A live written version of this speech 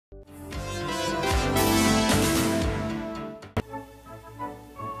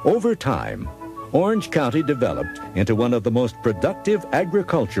Over time, Orange County developed into one of the most productive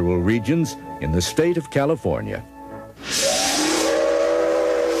agricultural regions in the state of California.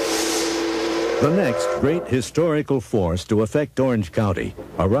 The next great historical force to affect Orange County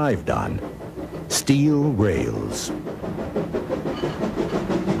arrived on steel rails.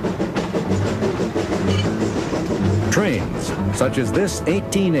 Trains, such as this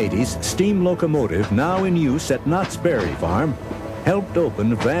 1880s steam locomotive now in use at Knott's Berry Farm, helped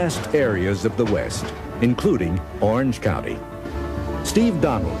open vast areas of the West, including Orange County. Steve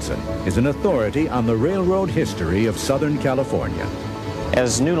Donaldson is an authority on the railroad history of Southern California.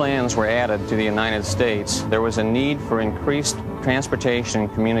 As new lands were added to the United States, there was a need for increased transportation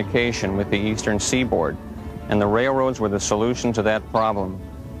and communication with the eastern seaboard, and the railroads were the solution to that problem.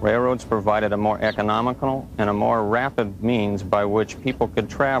 Railroads provided a more economical and a more rapid means by which people could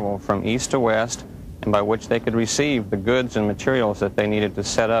travel from east to west and by which they could receive the goods and materials that they needed to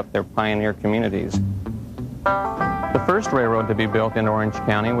set up their pioneer communities. The first railroad to be built in Orange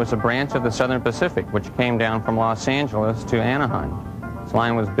County was a branch of the Southern Pacific, which came down from Los Angeles to Anaheim. This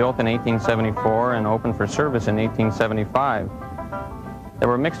line was built in 1874 and opened for service in 1875. There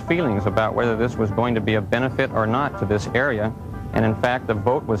were mixed feelings about whether this was going to be a benefit or not to this area, and in fact a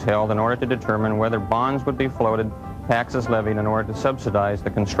vote was held in order to determine whether bonds would be floated, taxes levied in order to subsidize the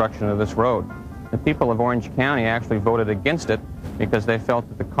construction of this road. The people of Orange County actually voted against it because they felt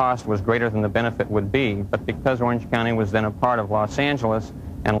that the cost was greater than the benefit would be, but because Orange County was then a part of Los Angeles,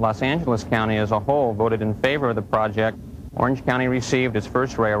 and Los Angeles County as a whole voted in favor of the project, Orange County received its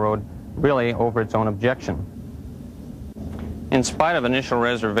first railroad really over its own objection. In spite of initial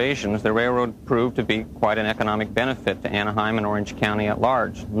reservations, the railroad proved to be quite an economic benefit to Anaheim and Orange County at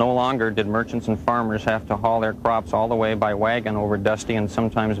large. No longer did merchants and farmers have to haul their crops all the way by wagon over dusty and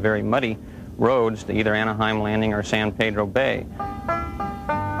sometimes very muddy roads to either Anaheim Landing or San Pedro Bay.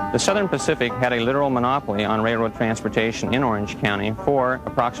 The Southern Pacific had a literal monopoly on railroad transportation in Orange County for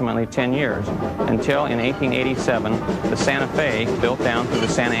approximately 10 years, until in 1887 the Santa Fe built down through the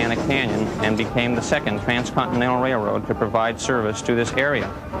Santa Ana Canyon and became the second transcontinental railroad to provide service to this area.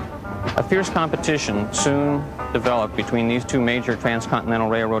 A fierce competition soon developed between these two major transcontinental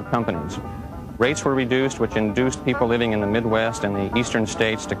railroad companies. Rates were reduced, which induced people living in the Midwest and the eastern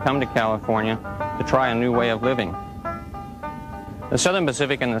states to come to California to try a new way of living. The Southern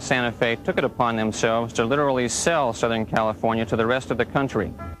Pacific and the Santa Fe took it upon themselves to literally sell Southern California to the rest of the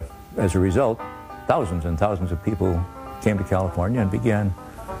country. As a result, thousands and thousands of people came to California and began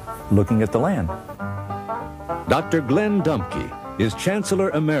looking at the land. Dr. Glenn Dumke is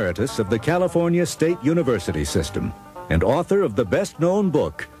Chancellor Emeritus of the California State University System and author of the best-known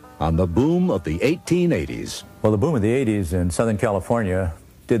book on the boom of the 1880s. Well, the boom of the 80s in Southern California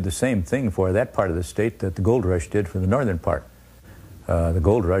did the same thing for that part of the state that the gold rush did for the northern part. The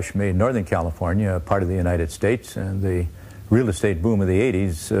gold rush made Northern California a part of the United States, and the real estate boom of the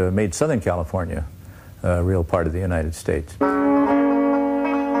 80s made Southern California a real part of the United States.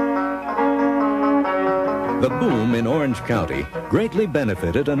 The boom in Orange County greatly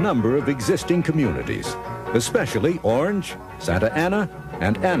benefited a number of existing communities, especially Orange, Santa Ana,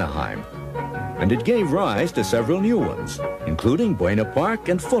 and Anaheim. And it gave rise to several new ones, including Buena Park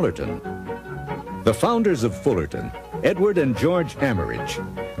and Fullerton. The founders of Fullerton, Edward and George Amerige,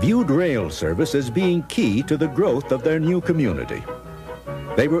 viewed rail service as being key to the growth of their new community.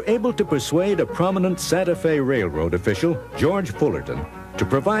 They were able to persuade a prominent Santa Fe Railroad official, George Fullerton, to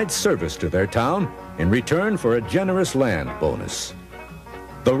provide service to their town in return for a generous land bonus.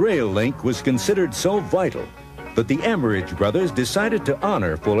 The rail link was considered so vital that the Amerige brothers decided to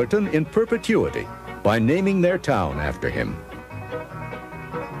honor Fullerton in perpetuity by naming their town after him.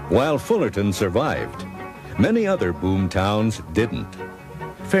 While Fullerton survived, many other boom towns didn't.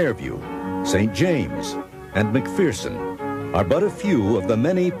 Fairview, St. James, and McPherson are but a few of the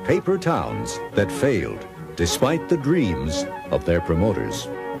many paper towns that failed despite the dreams of their promoters.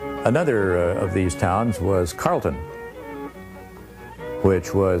 Another of these towns was Carlton,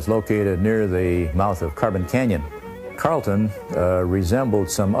 which was located near the mouth of Carbon Canyon. Carlton resembled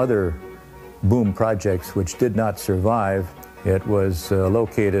some other boom projects which did not survive. It was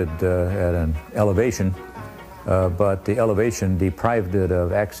located at an elevation, but the elevation deprived it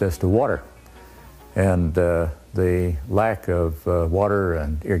of access to water. And the lack of water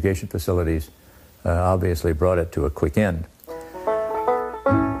and irrigation facilities obviously brought it to a quick end.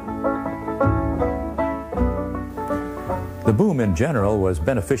 The boom in general was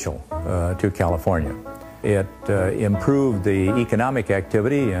beneficial to California. It improved the economic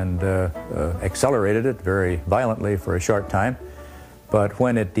activity and accelerated it very violently for a short time. But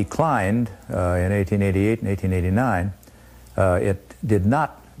when it declined in 1888 and 1889, it did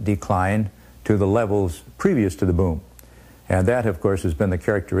not decline to the levels previous to the boom. And that, of course, has been the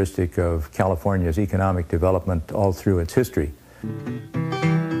characteristic of California's economic development all through its history.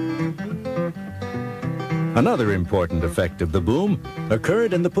 Another important effect of the boom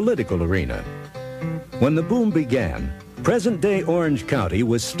occurred in the political arena. When the boom began, present-day Orange County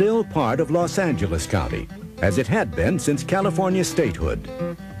was still part of Los Angeles County, as it had been since California statehood.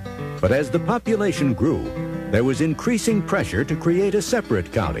 But as the population grew, there was increasing pressure to create a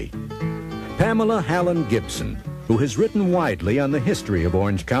separate county. Pamela Hallen Gibson, who has written widely on the history of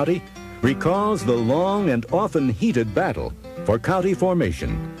Orange County, recalls the long and often heated battle for county formation.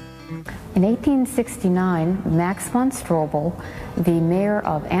 In 1869, Max von Strobel, the mayor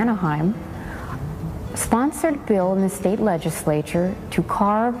of Anaheim, sponsored a bill in the state legislature to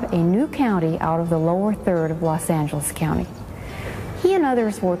carve a new county out of the lower third of Los Angeles County. He and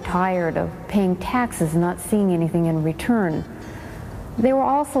others were tired of paying taxes and not seeing anything in return. They were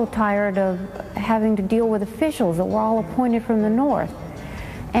also tired of having to deal with officials that were all appointed from the north.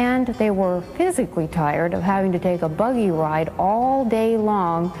 And they were physically tired of having to take a buggy ride all day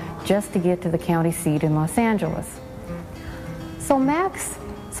long just to get to the county seat in Los Angeles. So Max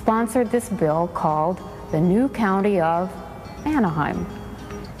sponsored this bill called the New County of Anaheim.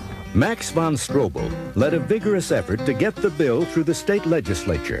 Max von Strobel led a vigorous effort to get the bill through the state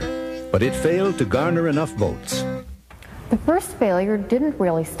legislature, but it failed to garner enough votes. The first failure didn't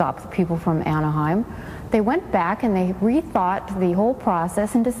really stop the people from Anaheim. They went back and they rethought the whole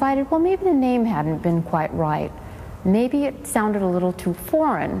process and decided, well, maybe the name hadn't been quite right. Maybe it sounded a little too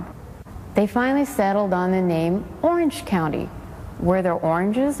foreign. They finally settled on the name Orange County. Were there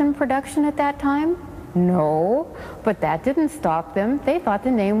oranges in production at that time? No, but that didn't stop them. They thought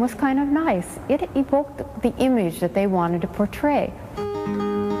the name was kind of nice. It evoked the image that they wanted to portray.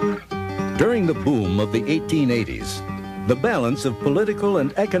 During the boom of the 1880s, the balance of political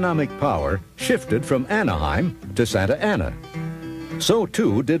and economic power shifted from Anaheim to Santa Ana. So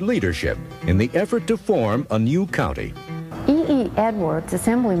too did leadership in the effort to form a new county. E.E. Edwards,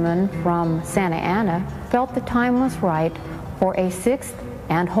 assemblyman from Santa Ana, felt the time was right for a sixth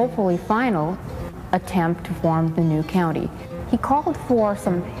and hopefully final attempt to form the new county. He called for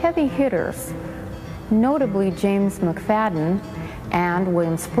some heavy hitters, notably James McFadden and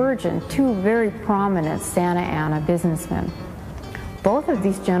William Spurgeon, two very prominent Santa Ana businessmen. Both of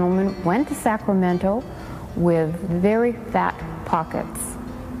these gentlemen went to Sacramento with very fat pockets.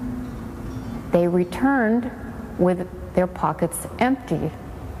 They returned with their pockets empty,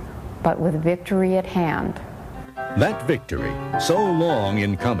 but with victory at hand. That victory, so long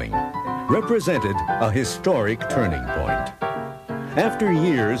in coming, represented a historic turning point. After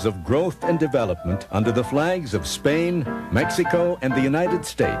years of growth and development under the flags of Spain, Mexico, and the United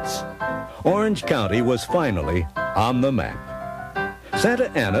States, Orange County was finally on the map. Santa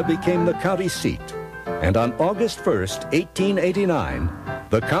Ana became the county seat, and on August 1st, 1889,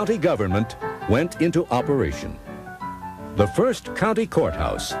 the county government went into operation. The first county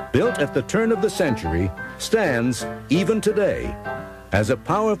courthouse, built at the turn of the century, stands, even today, as a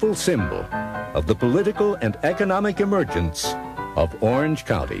powerful symbol of the political and economic emergence of Orange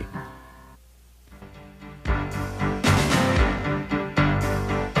County.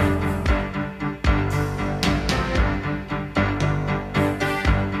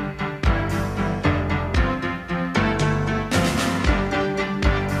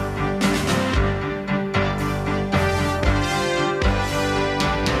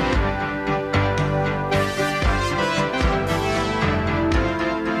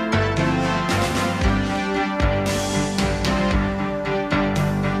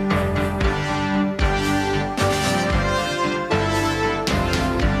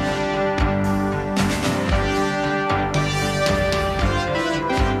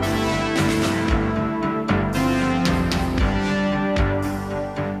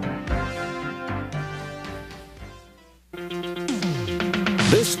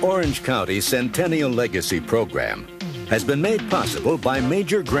 This Orange County Centennial Legacy Program has been made possible by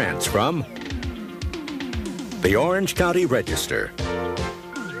major grants from the Orange County Register,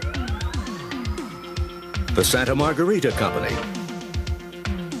 the Santa Margarita Company,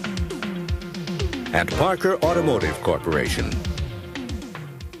 and Parker Automotive Corporation.